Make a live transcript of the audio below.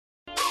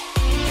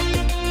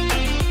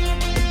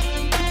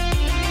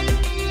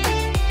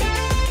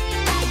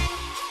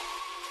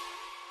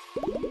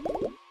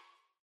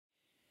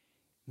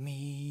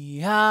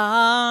見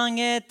上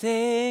げ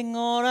て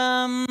ご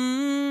ら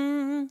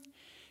ん、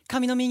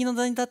神の右の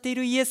座に立ってい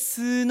るイエ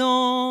ス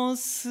の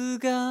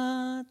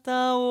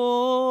姿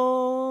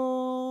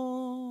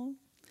を。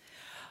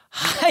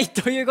はい、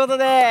ということ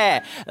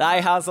でラ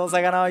イハース大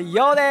阪の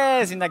よう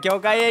です。みんな教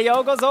会へ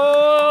ようこそ。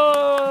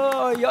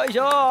よいし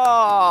ょ。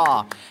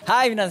は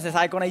い、皆さん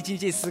最高な一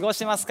日過ごし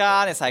てます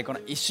かね。最高な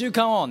1週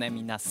間をね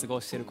みんな過ご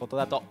していること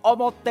だと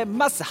思って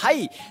ます。は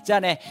い、じゃあ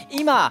ね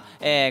今、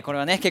これ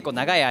はね結構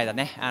長い間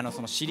ね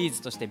そのシリー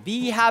ズとして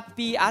Be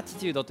Happy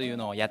Attitude という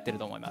のをやってる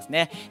と思います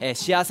ね。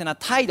幸せな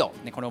態度、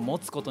ね、これを持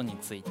つことに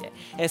ついて、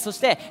そし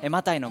て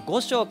マタイの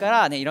5章か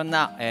らねいろん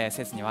な、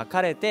説に分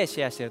かれてシ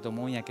ェアしてると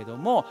思うんやけど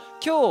も、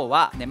今日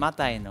は、ね、マ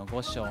タイの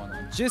5章の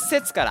10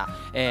節か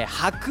ら、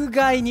迫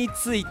害に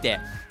ついて、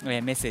メ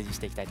ッセージし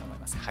ていきたいと思い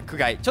ます。迫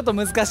害、ちょっと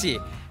難しい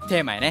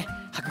テーマやね。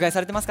迫害さ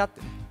れてますかって、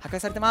迫害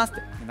されてますっ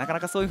てなかな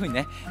かそういう風に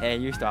ね、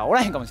言う人はお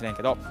らへんかもしれん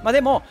けど、で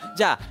も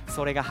じゃあ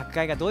それが迫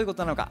害がどういうこ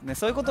となのか、ね、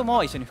そういうこと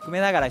も一緒に含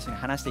めながら一緒に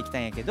話していきた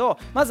いんやけど、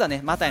まずは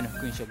ねマタイの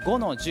福音書5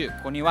の10、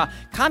ここには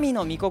神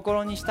の御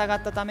心に従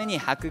ったため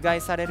に迫害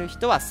される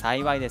人は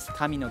幸いです、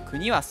神の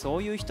国はそ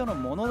ういう人の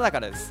ものだか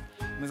らです。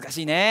難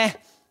しい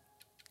ね。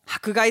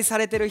迫害さ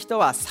れてる人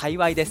は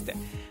幸いですって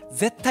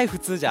絶対普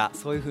通じゃ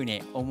そういう風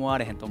に思わ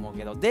れへんと思う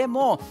けど、で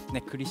も、ね、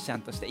クリスチャ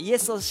ンとしてイエ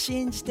スを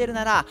信じてる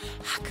なら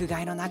迫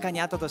害の中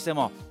にあったとして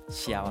も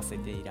幸せ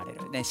でいられ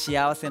る、ね、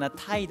幸せな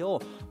態度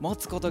を持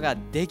つことが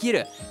でき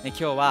る、ね、今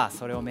日は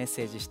それをメッ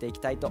セージしていき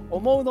たいと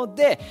思うの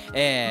で、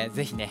ぜ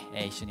ひね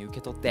一緒に受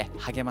け取って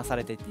励まさ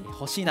れていって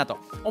ほしいなと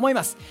思い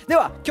ます。で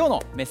は今日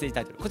のメッセージ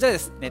タイトルこちらで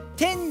す、ね、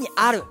天に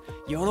ある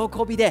喜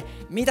びで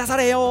満たさ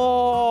れ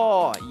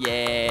よう。イ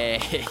エ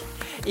ー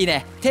イ、いい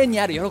ね。天に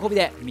ある喜び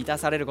で満た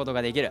されること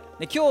ができる。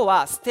で今日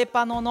はステ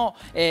パノの、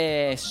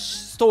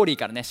ストーリー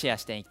からねシェア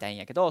していきたいん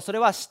やけど、それ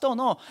は使徒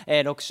の、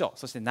6章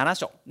そして7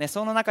章、ね、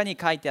その中に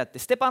書いてあって、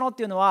ステパノっ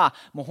ていうのは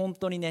もう本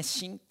当にね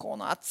信仰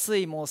の熱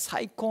いもう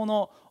最高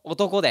の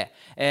男で、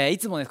い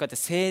つもねこうやって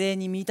聖霊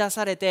に満た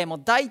されて、も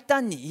う大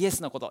胆にイエ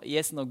スのこと、イ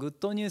エスのグッ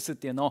ドニュースっ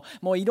ていうのを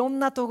もういろん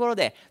なところ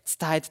で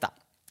伝えてた。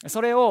そ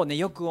れをね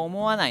よく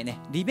思わないね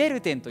リベ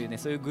ルテンというね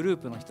そういうグル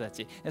ープの人た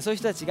ち、そういう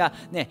人たちが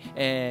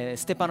ね、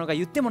ステパノが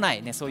言ってもな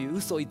いねそういう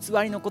嘘偽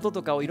りのこと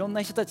とかをいろん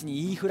な人たち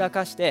に言いふら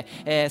かして、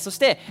そし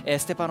て、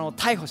ステパノを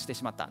逮捕して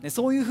しまった、ね、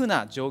そういうふう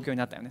な状況に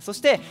なったよね。そ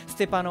してス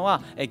テパノ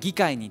は、議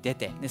会に出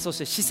て、ね、そし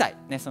て司祭、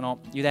ね、その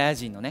ユダヤ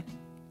人のね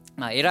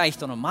偉い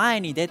人の前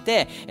に出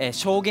て、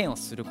証言を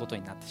すること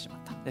になってしまっ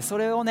た。でそ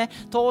れをね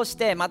通し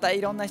てまたい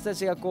ろんな人た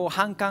ちがこう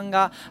反感を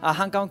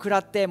食ら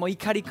ってもう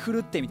怒り狂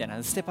ってみたい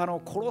な、ステパノ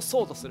を殺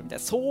そうとするみたい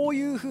な、そう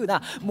いうふう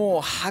なも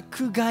う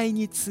迫害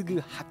に次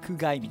ぐ迫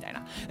害みたい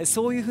な、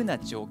そういうふうな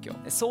状況、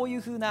そうい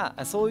う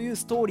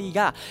ストーリー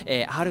が、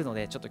あるの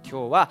で、ちょっと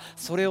今日は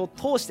それを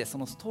通して、そ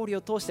のストーリー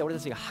を通して俺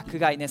たちが迫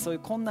害ねそうい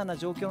う困難な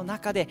状況の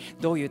中で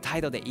どういう態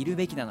度でいる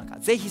べきなのか、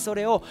ぜひそ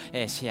れを、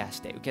シェア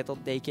して受け取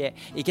っていけ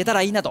た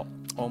らいいなと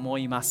思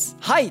います。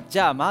はい、じ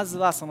ゃあまず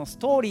はそのス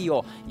トーリー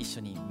を一緒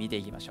に見て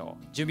いきましょ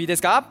う。準備いいで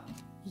すか？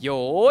よ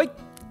ーい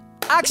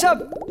アクショ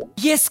ン。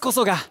イエスこ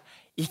そが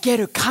生け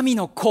る神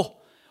の子、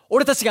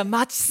俺たちが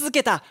待ち続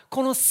けた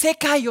この世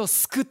界を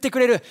救ってく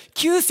れる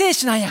救世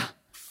主なんや。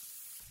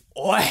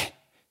おい、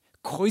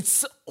こい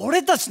つ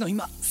俺たちの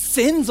今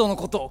先祖の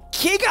ことを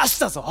怪我し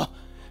たぞ。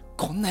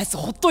こんなやつ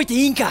ほっといて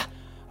いいんか。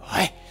お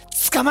い、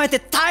捕まえて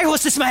逮捕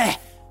してしまえ。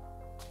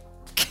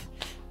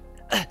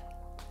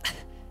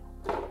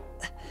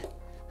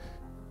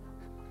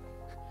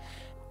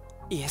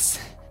イエス、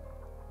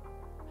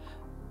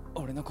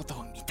俺のこと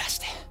を満たし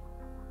て。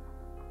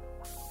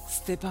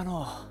ステパ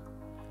ノ、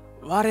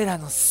我ら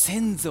の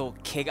先祖を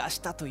怪我し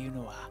たという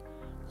のは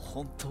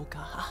本当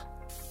か？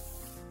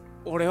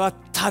俺は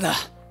ただ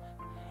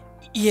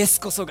イエス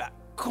こそが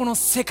この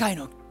世界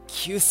の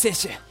救世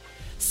主、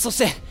そし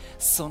て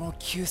その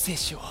救世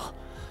主を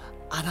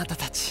あなた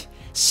たち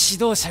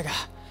指導者が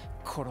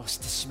殺し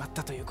てしまっ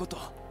たということを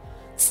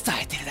伝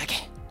えてるだけ。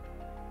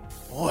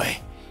おい、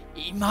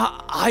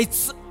今あい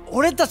つ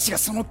俺たちが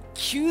その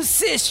救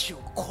世主を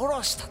殺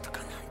したとか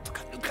なんと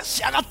か抜か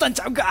しやがったんち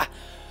ゃうか。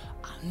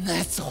あんな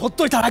やつほっ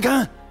といたらあ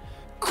かん。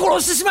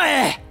殺してしま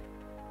え。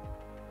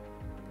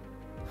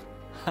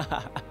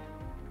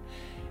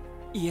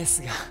イエ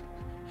スが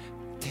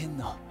天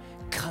の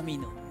神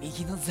の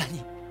右の座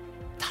に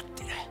立っ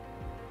てる。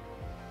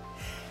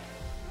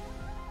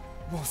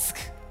もうすぐ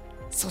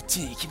そっ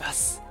ちに行きま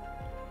す。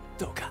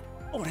どうか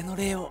俺の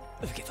霊を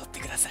受け取って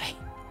ください。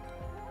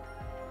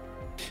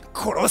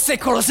殺せ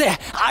殺せ、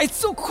あい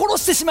つを殺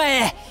してしま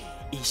え。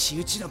石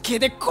打ちの刑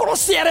で殺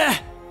してやる。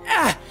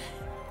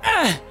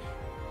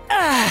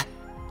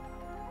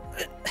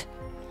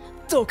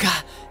どうか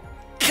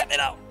彼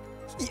らを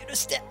許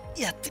して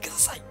やってくだ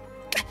さい。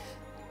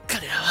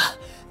彼らは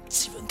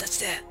自分たち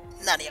で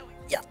何を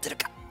やってる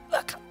か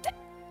分かって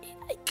い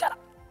ないから。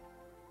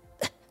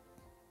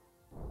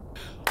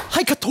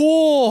はい、カッ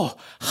ト。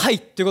はい、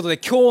ということで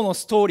今日の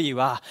ストーリー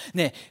は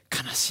ね、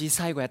悲しい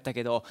最後やった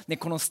けど、ね、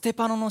このステ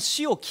パノの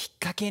死をきっ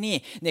かけ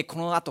に、ね、こ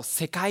の後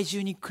世界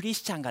中にクリ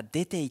スチャンが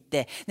出ていっ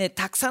て、ね、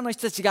たくさんの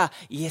人たちが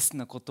イエス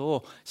のこと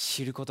を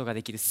知ることが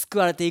できる、救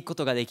われていくこ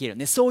とができる、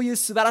ね、そういう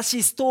素晴らし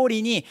いストーリ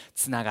ーに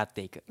つながっ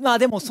ていく。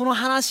でもその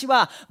話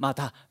はま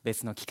た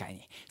別の機会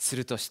にす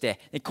るとして、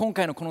今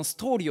回のこのス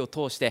トーリーを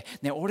通して、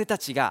ね、俺た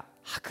ちが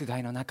迫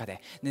害の中で、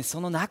ね、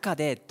その中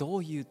でど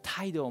ういう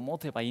態度を持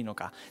てばいいの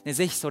か、ね、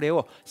ぜひそれ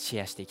をシ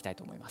ェアしていきたい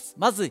と思います。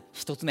まず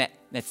一つ目、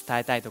ね、伝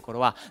えたいところ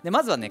は、ね、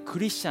まずはね、ク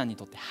リスチャンに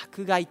とって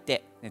迫害っ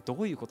て、ね、ど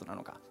ういうことな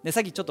のか、ね、さ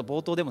っきちょっと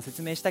冒頭でも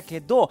説明したけ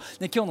ど、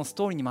ね、今日のス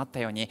トーリーにもあっ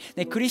たように、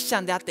ね、クリスチャ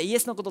ンであってイエ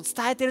スのことを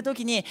伝えている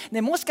時に、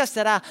ね、もしかし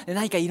たら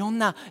何かいろん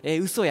な、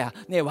嘘や、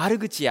ね、悪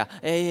口や、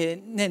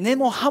根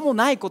も葉も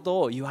ないこ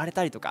とを言われ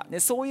たりとか、ね、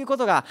そういうこ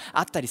とが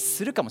あったり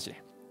するかもしれな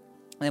い。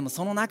でも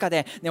その中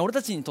で、ね、俺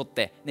たちにとっ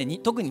て、ね、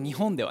特に日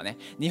本ではそう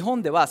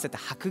やって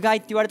迫害っ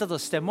て言われたと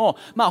しても、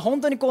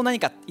本当にこう何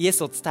かイエ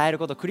スを伝える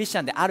こと、クリスチ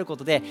ャンであるこ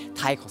とで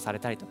逮捕され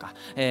たりとか、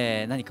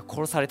何か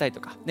殺されたりと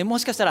か、ね、も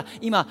しかしたら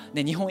今、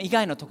ね、日本以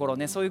外のところ、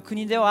ね、そういう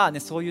国では、ね、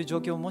そういう状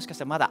況ももしかし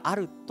たらまだあ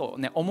ると、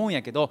ね、思うん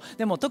やけど、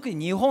でも特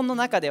に日本の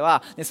中で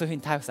は、ね、そういうふ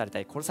うに逮捕された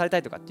り殺された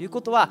りとかっていうこ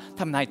とは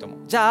多分ないと思う。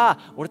じゃ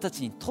あ俺た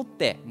ちにとっ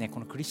て、ね、こ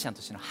のクリスチャン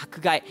としての迫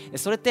害、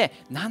それって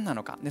何な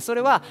のか、ね、そ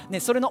れは、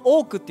ね、それの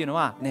多くっていうの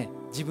は、ね、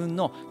自分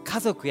の家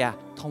族や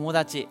友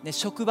達、ね、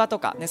職場と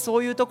か、ね、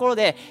そういうところ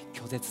で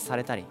拒絶さ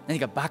れたり、何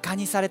かバカ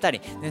にされた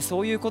り、ね、そ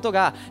ういうこと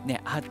が、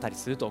ね、あったり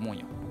すると思う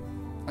よ。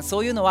そ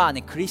ういうのは、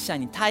ね、クリスチャン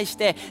に対し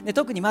て、ね、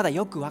特にまだ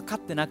よく分かっ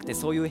てなくて、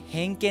そういう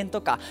偏見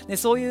とか、ね、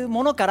そういう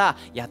ものから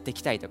やって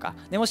きたりとか、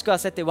ね、もしくは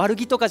そうやって悪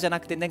気とかじゃな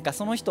くて、なんか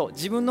その人、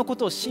自分のこ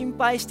とを心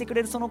配してく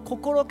れるその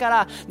心か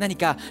ら何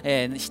か、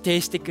否定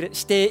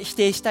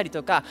したり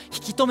とか引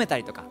き止めた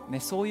りとか、ね、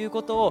そういう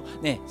ことを、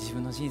ね、自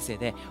分の人生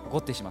で起こ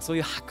ってしまう、そう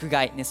いう迫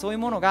害、ね、そういう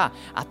ものが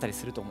あったり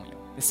すると思うよ。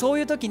そう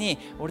いう時に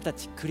俺た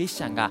ちクリス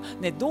チャンが、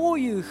ね、どう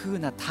いうふう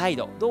な態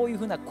度、どういう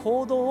ふうな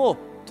行動を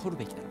取る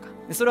べきなのか、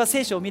それは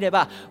聖書を見れ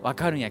ば分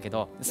かるんやけ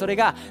ど、それ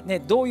が、ね、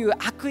どういう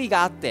悪意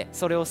があって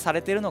それをさ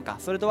れているのか、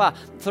それ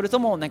と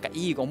もなんか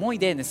いい思い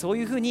で、ね、そう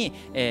いうふうに、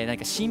なん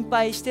か心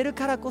配してる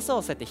からこ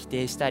そそうやって否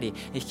定したり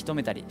引き止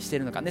めたりして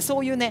るのか、ね、そ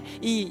ういうね、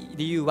いい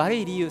理由悪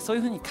い理由、そうい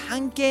うふうに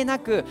関係な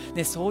く、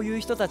ね、そういう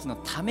人たちの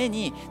ため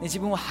に、ね、自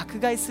分を迫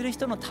害する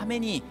人のため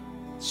に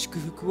祝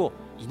福を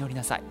祈り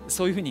なさい、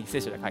そういうふうに聖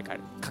書で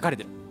書かれ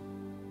てる。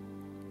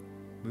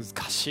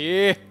難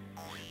しい、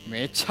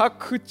めちゃ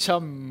くちゃ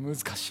難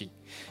しい。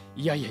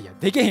いや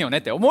できへんよね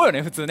って思うよ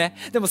ね、普通ね。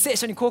でも聖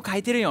書にこう書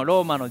いてるよ、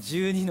ローマの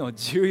12の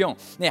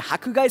14、ね、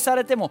迫害さ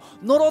れても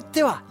呪っ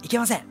てはいけ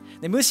ません。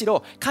でむし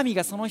ろ神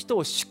がその人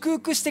を祝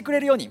福してくれ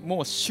るように、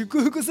もう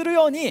祝福する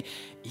ように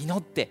祈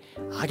って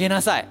あげ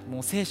なさい。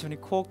もう聖書に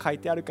こう書い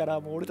てあるから、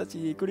もう俺た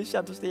ちクリスチ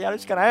ャンとしてやる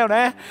しかないよ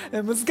ね。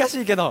難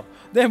しいけど、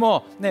で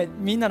も、ね、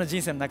みんなの人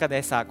生の中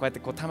でさ、こうやって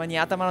こうたまに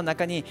頭の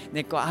中に、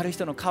ね、こうある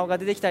人の顔が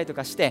出てきたりと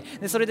かして、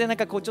でそれでなん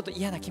かこうちょっと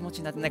嫌な気持ち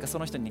になって、なんかそ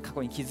の人に過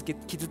去に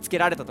傷つけ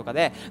られたとか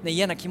で、ね、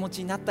嫌な気持ち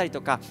になったり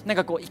とか、なん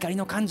かこう怒り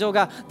の感情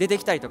が出て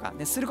きたりとか、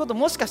ね、すること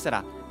もしかした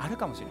らある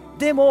かもしれない。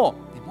でも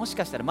もし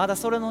かしたらまだ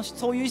そ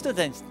ういう人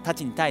た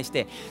ちに対し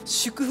て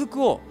祝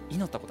福を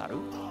祈ったことある？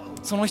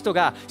その人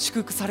が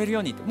祝福されるよ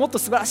うにって、もっと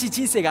素晴らしい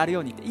人生がある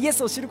ようにって、イエ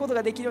スを知ること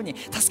ができるように、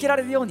助けら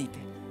れるようにって、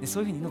ね、そ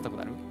ういうふうに祈ったこ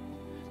とある？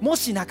も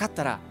しなかっ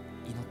たら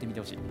祈ってみ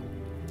てほし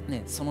い、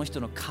ね、その人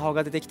の顔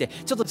が出てきて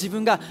ちょっと自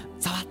分が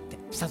ざわって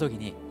した時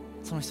に、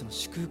その人の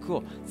祝福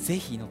をぜ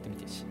ひ祈ってみ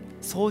てほしい。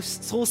そう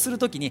する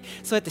ときに、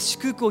そうやって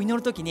祝福を祈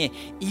るときに、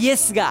イエ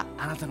スが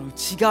あなたの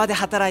内側で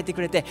働いて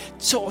くれて、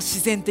超自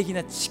然的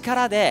な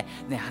力で、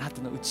ね、あな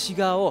たの内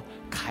側を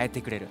変え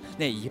てくれる、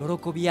ね、喜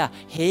びや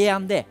平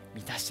安で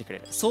満たしてくれ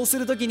る。そうす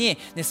るときに、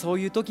ね、そう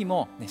いうとき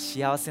も、ね、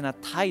幸せな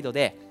態度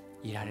で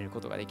いられるこ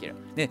とができる。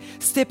で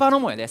ステパノ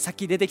もやで、さっ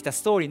き出てきた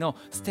ストーリーの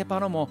ステパ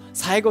ノも、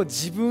最後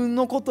自分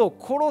のことを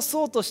殺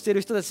そうとしてい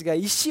る人たちが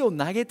石を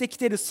投げてき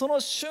ているその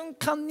瞬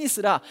間に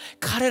すら、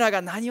彼ら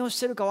が何をし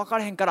てるか分か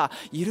らへんから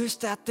許し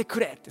てやって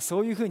くれって、そ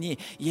ういうふうに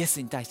イエス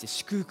に対して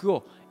祝福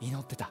を祈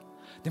ってた。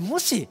でも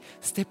し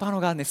ステパノ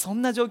がね、そ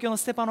んな状況の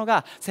ステパノ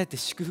がそうやって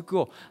祝福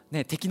を、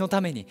ね、敵の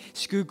ために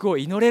祝福を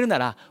祈れるな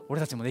ら、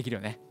俺たちもできる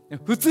よね。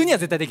普通には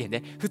絶対できへん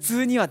ね。普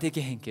通にはでき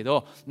へんけ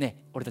ど、ね、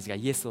俺たちが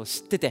イエスを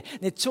知ってて、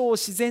ね、超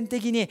自然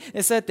的に、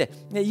そうやって、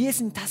ね、イエ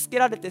スに助け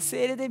られて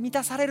聖霊で満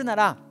たされるな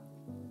ら、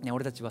ね、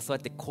俺たちはそうや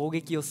って攻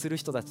撃をする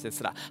人たちで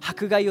すら、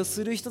迫害を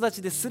する人た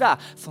ちですら、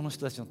その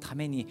人たちのた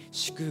めに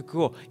祝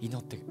福を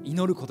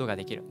祈ることが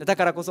できる。だ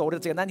からこそ俺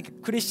たちが何か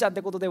クリスチャンっ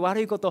てことで悪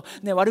いこと、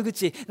ね、悪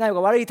口、何か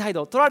悪い態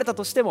度を取られた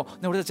としても、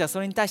ね、俺たちはそ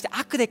れに対して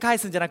悪で返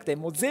すんじゃなくて、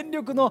もう全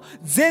力の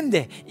善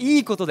でい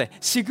いことで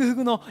祝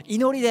福の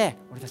祈りで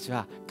俺たち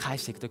は返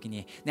していくとき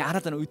に、ね、あ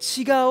なたの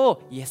内側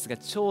をイエスが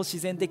超自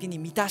然的に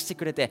満たして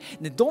くれて、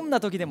ね、どんな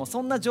時でも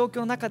そんな状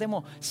況の中で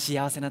も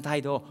幸せな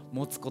態度を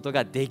持つこと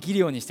ができる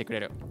ようにしてくれ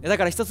る。だ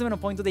から一つ目の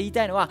ポイントで言い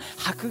たいのは、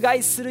迫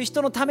害する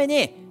人のため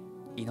に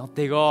祈っ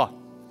ていこ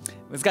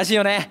う。難しい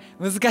よね。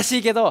難し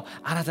いけど、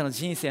あなたの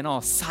人生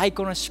の最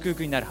高の祝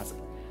福になるはず。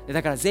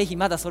だからぜひ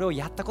まだそれを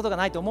やったことが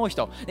ないと思う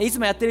人、いつ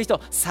もやってる人、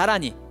さら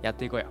にやっ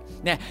ていこうよ、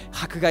ね、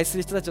迫害す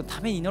る人たちの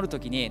ために祈ると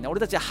きに、俺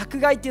たちは迫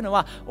害っていうの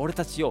は俺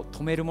たちを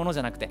止めるものじ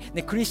ゃなくて、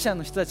クリスチャン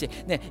の人たち、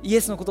イ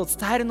エスのことを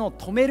伝えるのを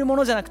止めるも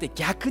のじゃなくて、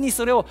逆に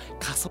それを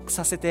加速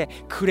させて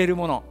くれる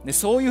もの、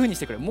そういう風にし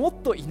てくれる。も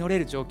っと祈れ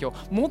る状況、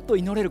もっと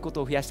祈れるこ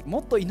とを増やして、も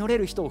っと祈れ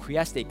る人を増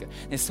やしていく、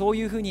そう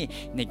いう風に、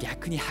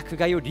逆に迫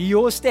害を利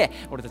用して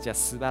俺たちは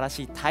素晴ら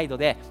しい態度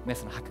で、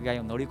その迫害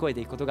を乗り越え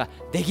ていくことが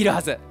できる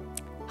はず。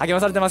励ま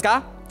されてます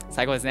か？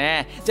最高です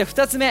ね。じゃあ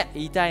2つ目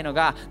言いたいの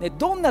が、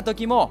どんな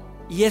時も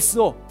イエス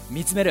を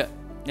見つめる。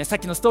さっ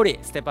きのストーリー、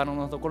ステパノ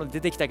のところで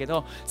出てきたけ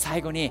ど、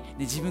最後に、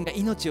自分が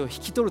命を引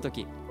き取る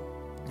時、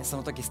そ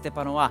の時ステ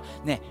パノは、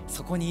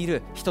そこにい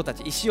る人た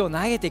ち、石を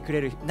投げてく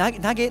れる、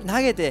投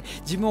げて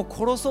自分を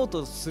殺そう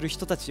とする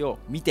人たちを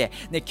見て、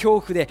恐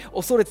怖で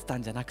恐れてた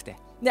んじゃなくて、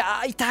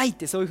痛いっ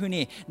てそういうふう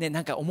に、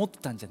なんか思って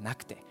たんじゃな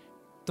くて、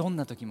どん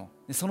な時も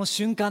その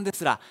瞬間で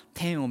すら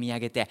天を見上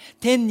げて、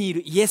天にい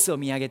るイエスを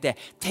見上げて、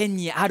天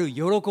にある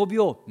喜び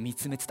を見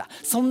つめてた。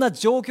そんな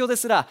状況で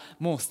すら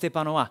もうステ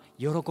パノは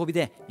喜び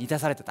で満た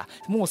されてた。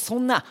もうそ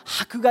んな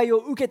迫害を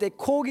受けて、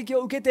攻撃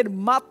を受けている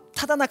真っ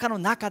只中の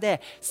中で、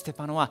ステ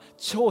パノは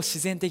超自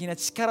然的な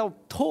力を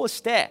通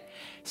して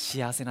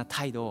幸せな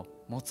態度を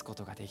持つこ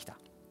とができた。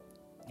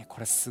こ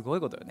れすごい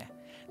ことよね。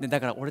だ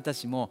から俺た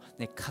ちも、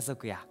家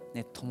族や、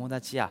友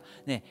達や、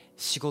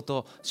仕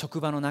事、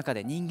職場の中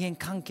で、人間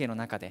関係の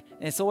中で、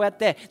そうやっ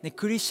て、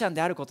クリスチャン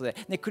であることで、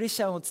クリス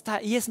チャンを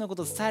イエスのこ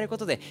とを伝えるこ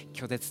とで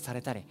拒絶さ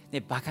れたり、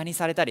バカに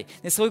されたり、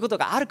そういうこと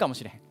があるかも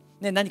しれ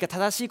ん。何か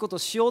正しいことを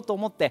しようと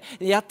思って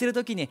やってる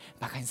時に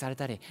バカにされ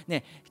たり、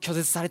拒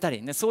絶された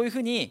り、そういうふ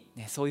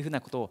う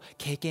なことを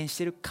経験し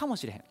てるかも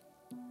しれへん。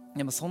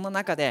でもそんな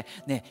中で、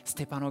ス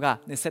テパノが、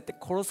そうやって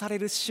殺され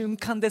る瞬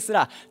間です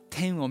ら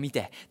天を見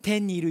て、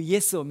天にいるイエ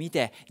スを見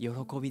て喜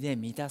びで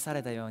満たさ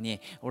れたように、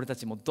俺た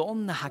ちもど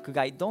んな迫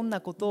害、どんな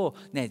ことを、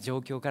状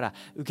況から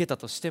受けた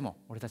としても、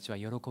俺たちは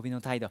喜びの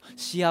態度、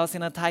幸せ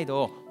な態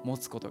度を持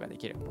つことがで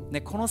きる。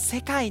この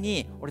世界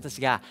に俺たち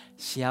が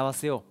幸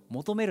せを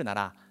求めるな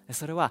ら、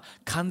それは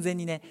完全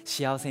に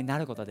幸せにな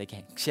ることはできへ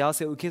ん。幸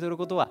せを受け取る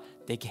ことは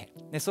できへ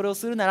ん。それを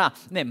するなら、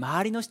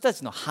周りの人た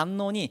ちの反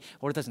応に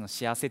俺たちの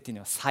幸せっていう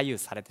のは左右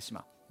されてしま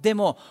う。で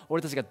も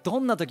俺たちがど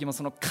んな時も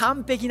その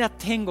完璧な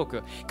天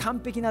国、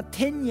完璧な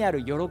天にあ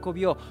る喜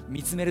びを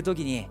見つめる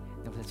時に、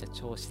俺たちは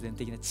超自然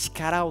的な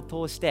力を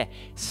通して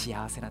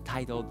幸せな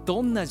態度を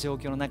どんな状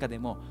況の中で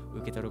も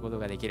受け取ること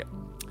ができる。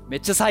めっ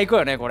ちゃ最高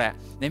よねこれ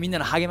ね。みんな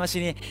の励まし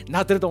に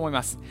なってると思い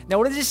ます。で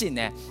俺自身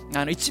ね、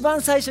一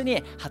番最初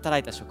に働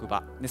いた職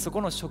場で、そ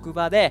この職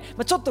場で、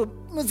ちょっと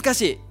難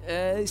しい、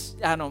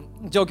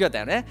状況だった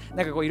よね。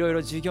なんかこういろい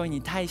ろ従業員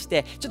に対し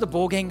てちょっと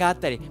暴言があっ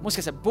たり、もし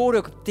かしたら暴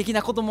力的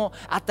なことも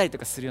あったりと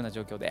かするような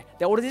状況で、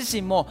俺自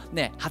身も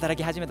ね働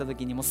き始めた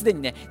時にもうすでに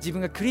ね自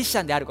分がクリスチ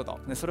ャンであること、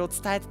それを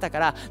伝えてたか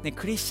らね、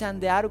クリスチャン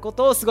であるこ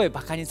とをすごい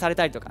バカにされ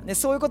たりとか、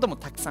そういうことも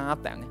たくさんあっ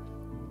たよね。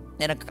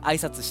なんか挨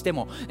拶して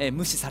も、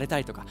無視された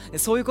りとか、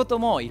そういうこと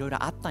もいろい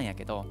ろあったんや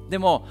けど、で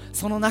も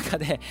その中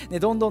で、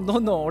どんど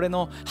ん俺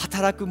の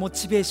働くモ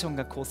チベーション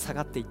がこう下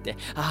がっていって、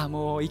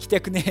もう生きた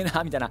くねえ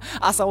なみたいな、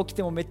朝起き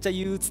てもめっちゃ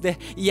憂鬱で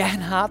嫌や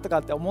なとか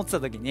って思ってた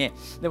時に、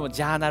でも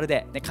ジャーナル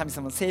で、神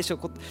様の聖書を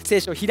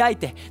開い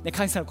て、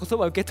神様の言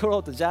葉を受け取ろ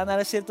うとジャーナ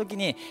ルしてる時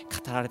に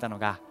語られたの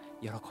が、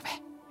喜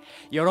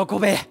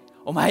べ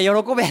お前喜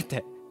べっ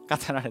て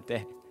語られ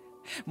て、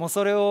もう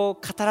それを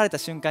語られた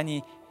瞬間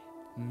に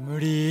無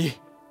理、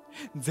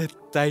絶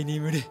対に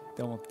無理っ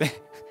て思っ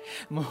て、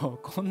もう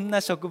こんな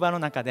職場の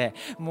中で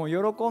もう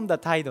喜んだ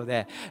態度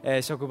で、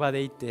職場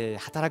で行って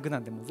働くな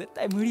んてもう絶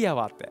対無理や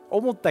わって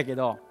思ったけ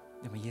ど、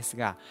でもイエス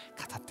が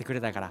語ってくれ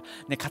たから、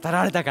語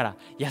られたから、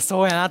いや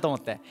そうやなと思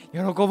って、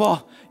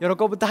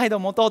喜ぶ態度を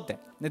持とうって、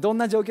どん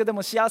な状況で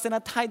も幸せ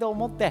な態度を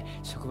持って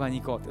職場に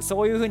行こうって、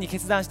そういう風に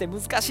決断して、難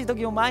しい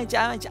時も毎日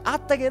あ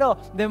ったけど、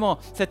でも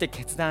そうやって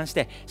決断し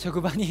て職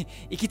場に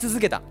行き続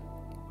けた。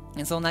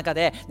その中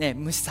で、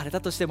無視され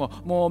たとしても、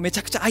もうめち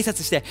ゃくちゃ挨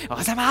拶しておはよう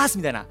ございます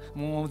みたいな、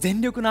もう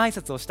全力の挨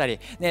拶をしたり、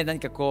何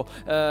かこ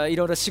うい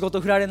ろいろ仕事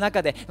振られる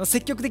中で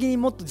積極的に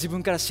もっと自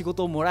分から仕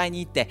事をもらいに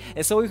行って、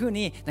そういう風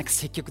になんか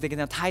積極的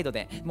な態度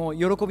で、もう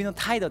喜びの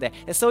態度で、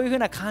そういう風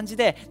な感じ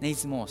で、い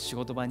つも仕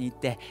事場に行っ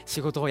て仕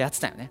事をやって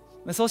たよね。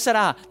そうした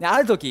ら、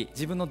ある時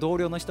自分の同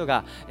僚の人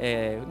が、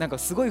なんか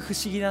すごい不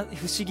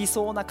思議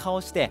そうな顔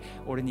して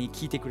俺に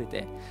聞いてくれ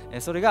て、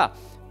それが、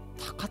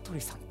高取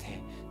さんって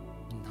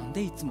なん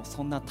でいつも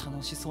そんな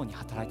楽しそうに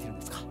働いてるん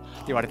ですかって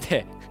言われ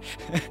て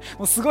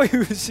もうすごい不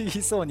思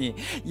議そうに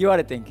言わ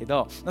れてんけ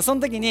ど、そ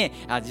の時に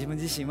自分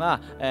自身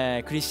は、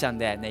クリスチャン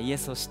で、イエ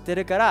スを知って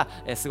るから、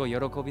すごい喜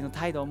びの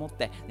態度を持っ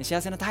て、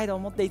幸せな態度を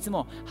持っていつ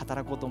も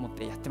働こうと思っ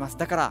てやってます、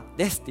だから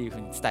ですっていうふ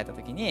うに伝えた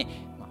時に、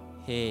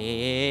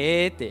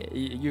へーって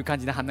いう感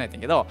じで反応やった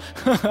んやけど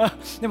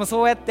でも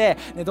そうやって、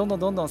どんど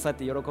んそうやっ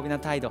て喜びな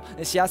態度、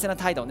幸せな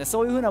態度、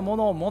そういう風なも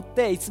のを持っ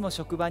ていつも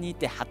職場に行っ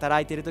て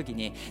働いてる時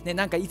に、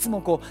なんかいつ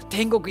もこう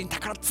天国に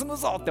宝積む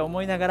ぞって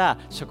思いながら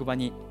職場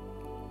に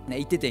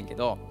言っててんけ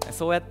ど、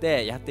そうやっ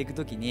てやっていく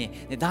ときに、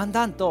だん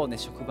だんと、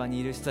職場に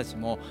いる人たち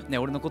も、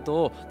俺のこと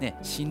を、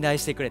信頼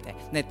してくれて、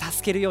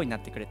助けるようになっ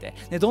てくれて、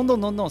どんど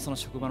んその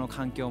職場の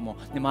環境も、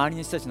周り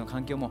の人たちの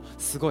環境も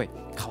すごい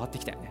変わって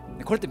きたよね。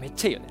これってめっ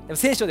ちゃいいよね。でも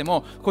聖書で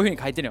もこういうふう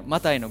に書いてるよ。マ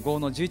タイの5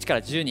の11か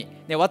ら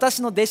12。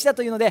私の弟子だ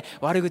というので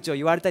悪口を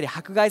言われたり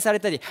迫害され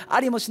たりあ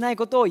りもしない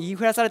ことを言い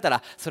ふらされた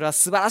ら、それは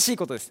素晴らしい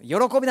ことです。喜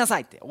びなさ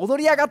いって、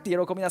踊り上がって喜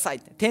びなさいっ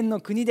て。天の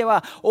国で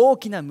は大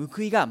きな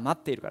報いが待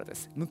っているからで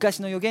す。昔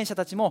の預言者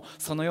たちも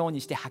そのよう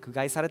にして迫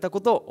害されたこ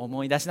とを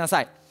思い出しな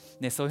さい。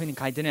そういうふうに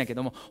書いてるんやけ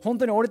ども、本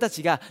当に俺た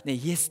ちが、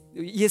イ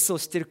エスを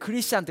知っているク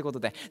リスチャンってこと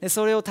で、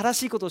それを正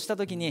しいことをした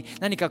ときに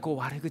何か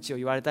悪口を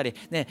言われたり、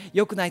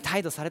良くない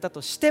態度された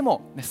としても、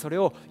それ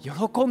を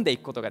喜んでい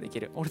くことができ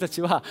る。俺た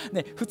ちは、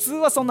普通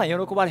はそんな喜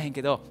ばれへん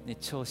けど、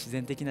超自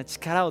然的な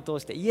力を通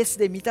してイエス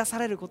で満たさ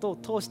れることを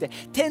通して、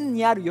天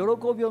にある喜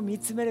びを見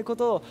つめるこ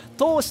と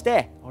を通し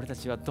て、俺た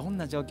ちはどん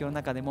な状況の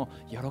中でも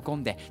喜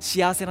んで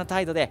幸せな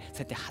態度でそ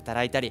うやって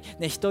働いたり、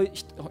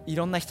い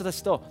ろんな人た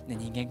ちと、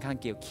人間関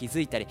係を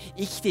築いたり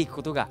生きていく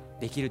ことが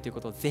できるという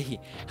ことをぜひ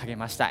励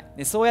ましたい。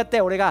そうやっ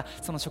て俺が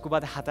その職場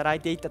で働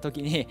いていった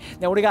時に、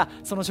俺が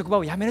その職場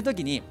を辞める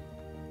時に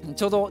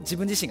ちょうど自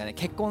分自身が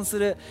結婚す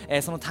る、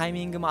そのタイ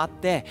ミングもあっ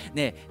て、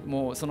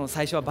もうその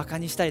最初はバカ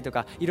にしたりと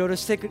かいろいろ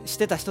し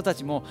てた人た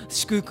ちも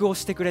祝福を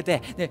してくれ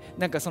て、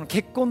なんかその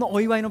結婚のお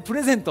祝いのプ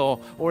レゼント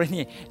を俺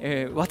に、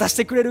渡し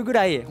てくれるぐ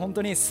らい本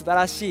当に素晴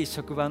らしい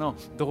職場の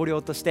同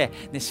僚として、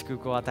祝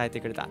福を与えて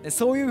くれた。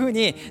そういうふう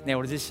に、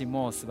俺自身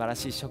も素晴ら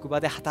しい職場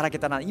で働け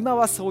たな、今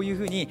はそういう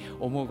ふうに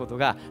思うこと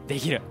がで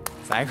きる。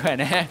最高や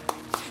ね。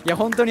いや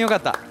本当によか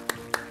った。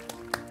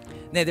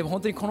でも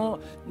本当にこの、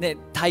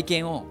体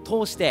験を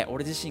通して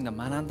俺自身が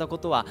学んだこ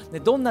とは、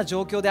どんな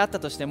状況であった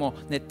としても、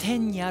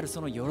天にあるそ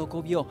の喜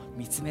びを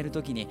見つめる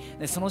ときに、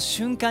その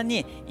瞬間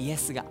にイエ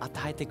スが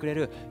与えてくれ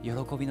る喜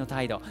びの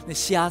態度、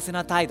幸せ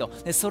な態度、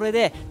それ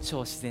で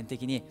超自然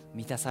的に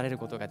満たされる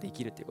ことがで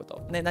きるというこ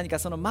と、何か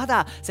そのま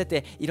だそうやっ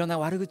ていろんな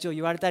悪口を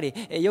言われたり、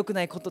良く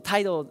ないこと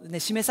態度を、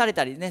示され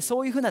たり、そ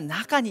ういうふうな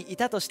中にい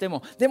たとして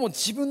も、でも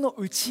自分の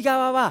内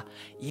側は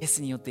イエ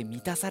スによって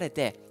満たされ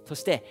て、そ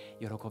して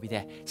喜び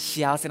で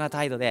幸せな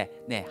態度で、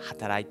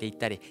働いていっ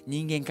たり、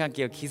人間関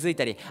係を築い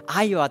たり、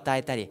愛を与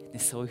えたり、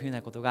そういうふう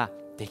なことが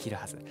できる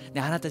はず。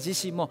あなた自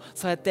身も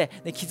そうやって、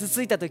傷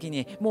ついた時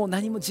にもう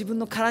何も自分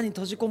の殻に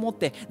閉じこもっ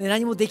て、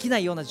何もできな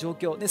いような状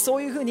況、そ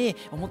ういうふうに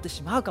思って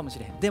しまうかもし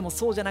れん。でも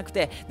そうじゃなく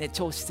て、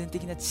超自然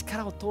的な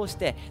力を通し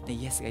て、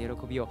イエスが喜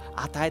びを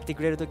与えて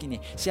くれる時に、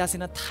幸せ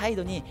な態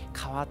度に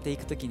変わってい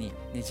く時に、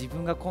自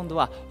分が今度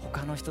は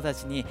他の人た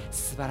ちに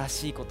素晴ら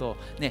しいことを、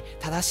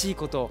正しい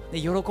ことを、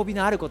喜び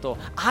のあることを、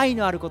愛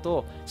のあること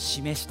を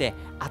示して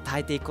与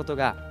えていくこと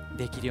が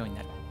できるように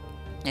なる。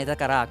だ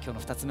から今日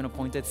の2つ目の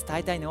ポイントで伝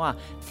えたいのは、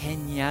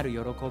天にある喜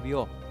び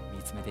を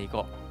見つめてい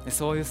こう。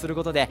そういうする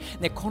ことで、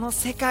この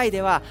世界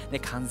では、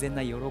完全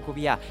な喜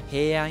びや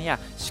平安や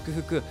祝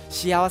福、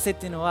幸せっ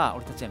ていうのは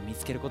俺たちは見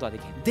つけることはで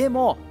きない。で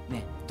も、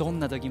どん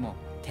な時も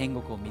天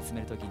国を見つ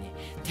めるときに、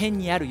天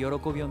にある喜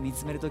びを見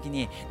つめるとき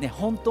に、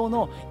本当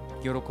の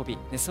喜び、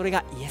それ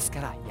がイエスか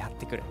らやっ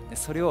てくる。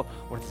それを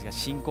俺たちが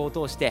信仰を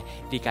通して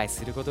理解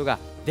することが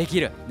でき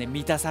る、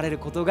満たされる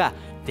ことが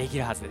でき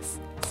るはずで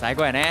す。最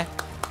高やね。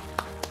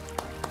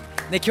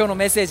今日の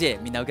メッセージ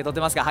みんな受け取って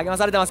ますか？励ま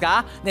されてます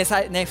か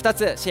？2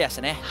つシェア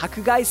して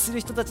迫害する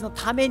人たちの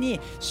ため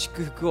に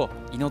祝福を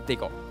祈ってい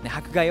こう。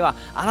迫害は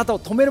あなたを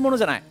止めるもの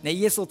じゃない、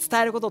イエスを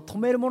伝えることを止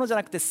めるものじゃ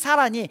なくて、さ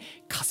らに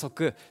加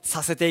速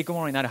させていく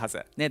ものになるは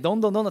ず。どん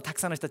どんたく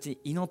さんの人たちに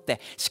祈っ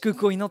て、祝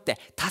福を祈って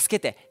助け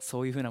て、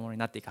そういう風なものに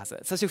なっていくはず。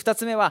そして2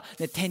つ目は、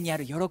天にあ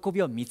る喜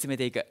びを見つめ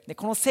ていく。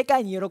この世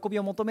界に喜び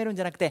を求めるん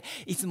じゃなくて、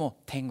いつも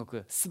天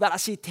国、素晴ら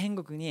しい天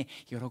国に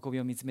喜び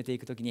を見つめてい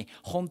くときに、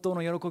本当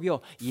の喜び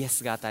をイエ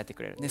スが与えて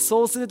くれる。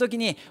そうするとき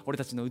に俺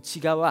たちの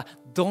内側は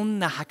どん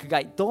な迫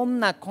害、ど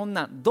んな困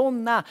難、ど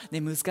んな、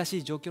難し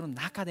い状況の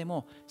中で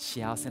も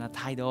幸せな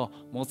態度を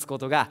持つこ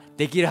とが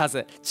できるは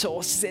ず。超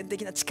自然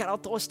的な力を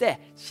通し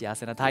て幸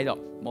せな態度を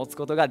持つ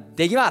ことが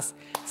できます。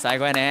最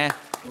後やね。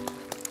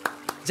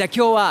じゃあ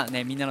今日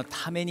はみんなの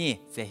ために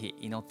ぜひ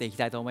祈っていき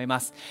たいと思いま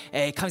す。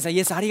神様イ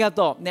エスありが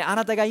とう、あ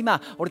なたが今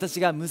俺た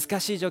ちが難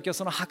しい状況、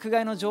その迫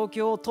害の状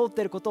況を通っ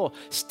ていることを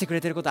知ってくれ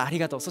ていることあり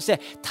がとう。そし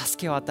て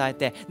助けを与え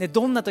て、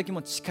どんな時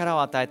も力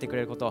を与えてく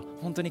れることを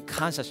本当に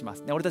感謝しま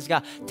す。俺たち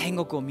が天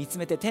国を見つ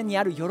めて、天に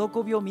ある喜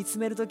びを見つ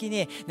める時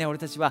に、俺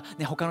たちは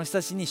他の人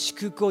たちに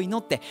祝福を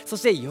祈って、そ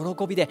して喜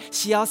びで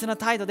幸せな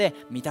態度で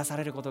満たさ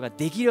れることが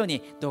できるよう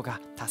に、どうか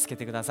助け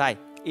てください。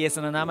イエス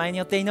の名前に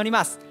よって祈り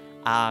ます。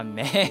アー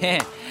メ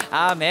ン、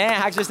アーメン。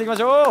拍手していきま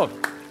しょう。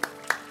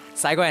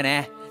最後や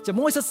ね。じゃあ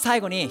もう一つ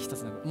最後に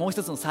もう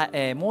一つ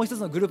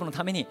のグループの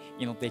ために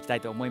祈っていきた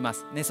いと思いま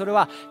す。それ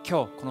は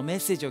今日このメッ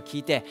セージを聞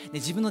いて、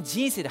自分の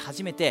人生で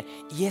初めて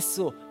イエ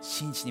スを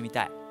信じてみ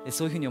たい。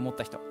そういうふうに思っ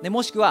た人、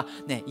もしくは、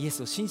イエ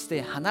スを信じ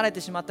て離れ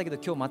てしまったけど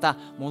今日また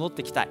戻っ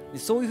てきたい、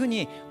そういうふう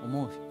に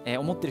思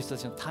っている人た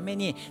ちのため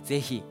にぜ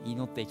ひ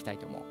祈っていきたい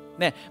と思う。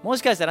も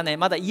しかしたら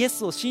まだイエ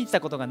スを信じた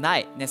ことがな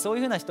い、そうい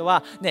うふうな人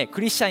は、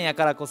クリスチャンや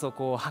からこそ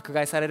こう迫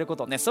害されるこ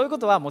と、そういうこ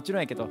とはもちろ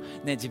んやけど、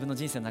自分の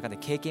人生の中で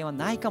経験は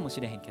ないかも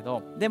しれへんけ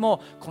ど、でも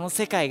この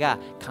世界が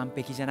完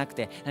璧じゃなく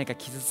て何か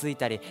傷つい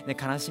たり、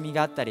悲しみ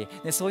があったり、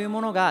そういう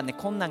ものが、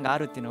困難があ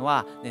るっていうの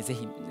は、ぜ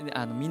ひ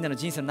みんなの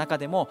人生の中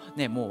でも、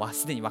もう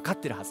すでに分かっ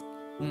てるはず。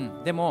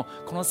でも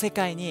この世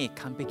界に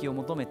完璧を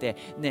求めて、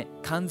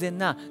完全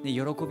な、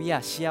喜び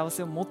や幸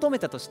せを求め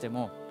たとして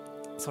も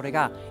それ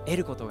が得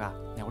ることが、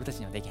俺たち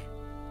にはできへん。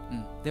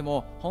で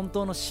も本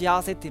当の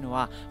幸せっていうの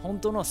は、本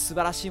当の素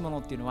晴らしいもの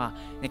っていうのは、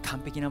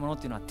完璧なものっ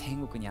ていうのは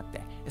天国にあっ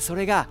て、そ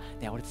れが、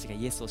俺たちが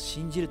イエスを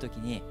信じるとき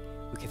に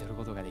受け取る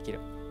ことができる、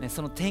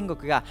その天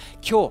国が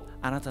今日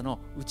あなたの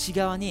内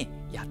側に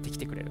やってき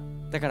てくれる。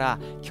だから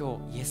今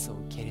日イエスを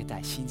受け入れた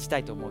い、信じた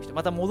いと思う人、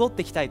また戻っ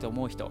てきたいと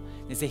思う人、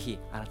ぜひ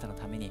あなたの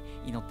ために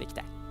祈っていき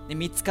たい。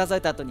3つ数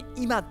えた後に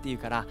今って言う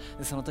から、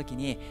その時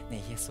に、イ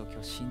エスを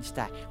今日信じ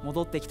たい、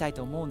戻っていきたい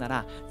と思うな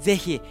ら、ぜ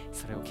ひ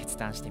それを決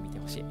断してみて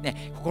ほしい、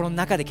心の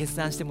中で決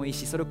断してもいい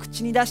し、それを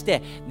口に出し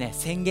て、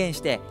宣言し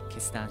て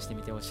決断して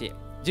みてほしい。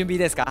準備いい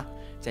ですか？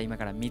じゃあ今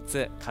から3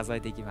つ数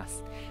えていきま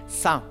す。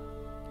3、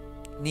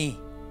2、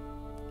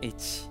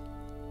1。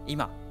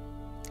今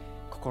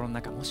心の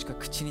中、もしくは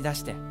口に出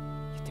して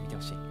言ってみて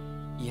ほし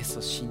い。イエス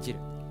を信じる、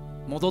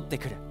戻って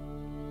くる、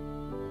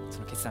そ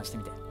の決断して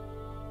みて。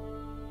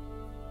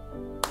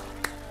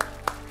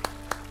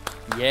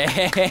イエ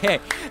ー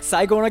イ、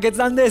最高の決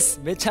断です。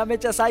めちゃめ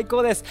ちゃ最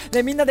高です。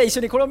みんなで一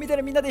緒に、これを見て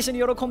るみんなで一緒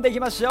に喜んでい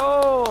きまし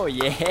ょう。イ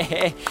エ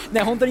ー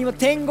イ、本当に今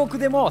天国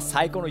でも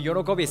最高の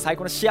喜び、最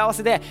高の幸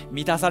せで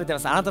満たされてま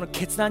す。あなたの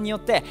決断によっ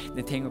て、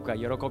天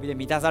国は喜びで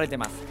満たされて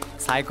ます。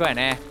最高や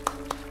ね。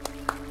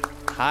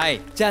は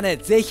い、じゃあ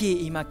ぜ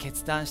ひ今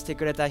決断して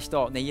くれた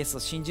人、イエスを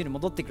信じる、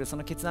戻ってくる、そ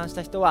の決断し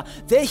た人は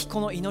ぜひこ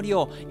の祈り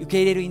を、受け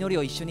入れる祈り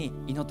を一緒に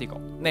祈ってい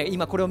こう、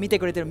今これを見て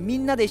くれてるみ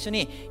んなで一緒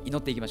に祈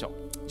っていきましょう。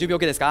準備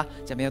OK ですか？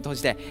じゃあ目を閉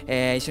じ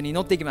て、一緒に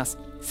祈っていきます。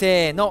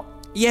せーの。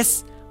イエ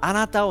ス、あ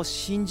なたを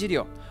信じる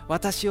よ。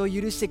私を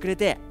許してくれ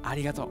てあ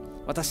りがとう。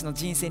私の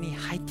人生に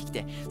入ってき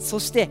て、そ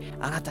して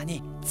あなた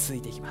につ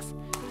いていきます。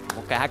も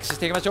う一回拍手し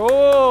ていきまし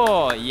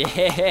ょう。イエ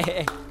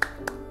ーイ、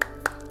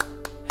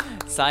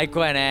最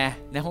高やね。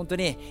本当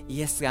に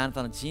イエスがあな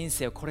たの人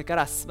生をこれか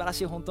ら素晴らし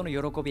い本当の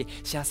喜び、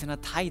幸せな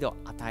態度を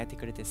与えて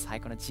くれて、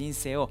最高な人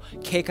生を、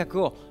計画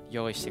を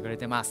用意してくれ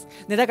てます。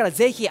だから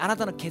ぜひあな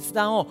たの決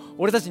断を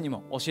俺たちに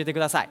も教えてく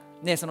ださい。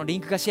そのリ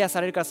ンクがシェアさ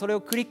れるから、それ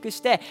をクリック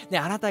して、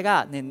あなた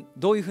が、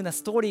どういうふうな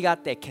ストーリーがあっ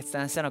て決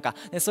断したのか、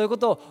そういうこ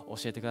とを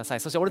教えてください。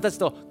そして俺たち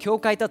と教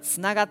会とつ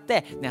ながっ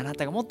て、あな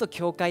たがもっと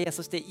教会や、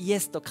そしてイエ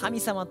スと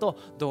神様と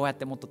どうやっ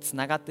てもっとつ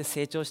ながって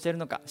成長している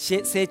のか、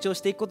成長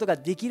していくことが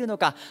できるの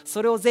か、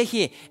それをぜ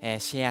ひ、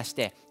シェアし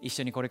て一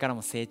緒にこれから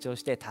も成長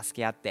して助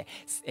け合って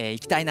い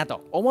きたいな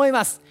と思い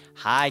ます。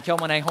はい、今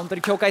日も本当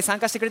に教会参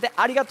加してくれて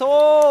ありが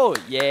と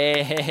う。イ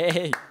エ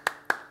ーイ、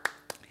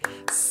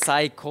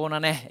最高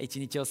な一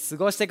日を過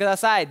ごしてくだ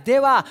さい。で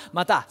は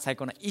また最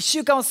高な1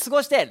週間を過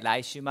ごして、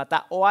来週ま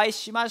たお会い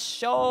しま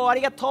しょう。あ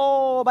りが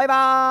とう。バイ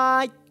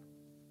バイ。